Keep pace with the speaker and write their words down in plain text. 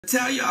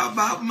Tell y'all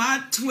about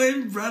my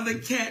twin brother,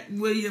 Katt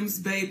Williams,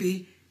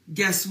 baby.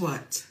 Guess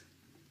what?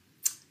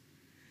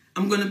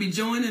 I'm going to be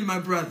joining my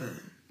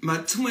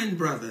twin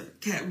brother,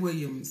 Katt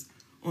Williams,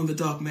 on the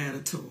Dark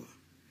Matter Tour.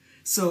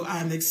 So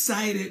I'm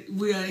excited.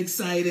 We are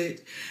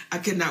excited. I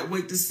cannot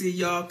wait to see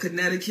y'all.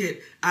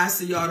 Connecticut. I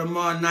see y'all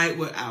tomorrow night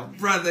with our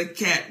brother,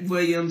 Katt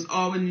Williams.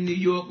 Albany, New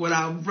York with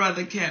our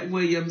brother, Katt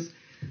Williams.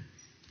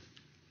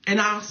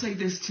 And I'll say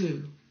this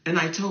too. And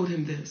I told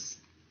him this.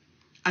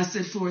 I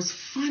said, for as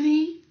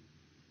funny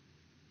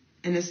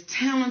and as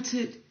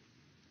talented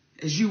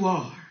as you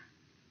are,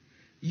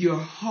 your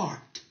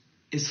heart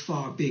is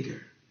far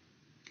bigger.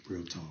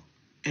 Real talk.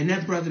 And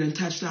that brother done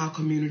touched our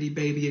community,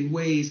 baby, in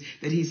ways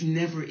that he's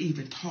never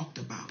even talked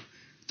about.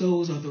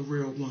 Those are the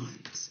real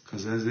ones.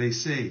 Because as they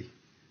say,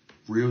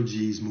 real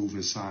G's move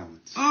in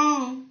silence.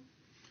 Oh.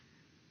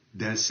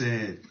 That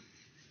said.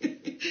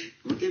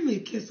 Well, give me a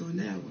kiss on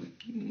that one.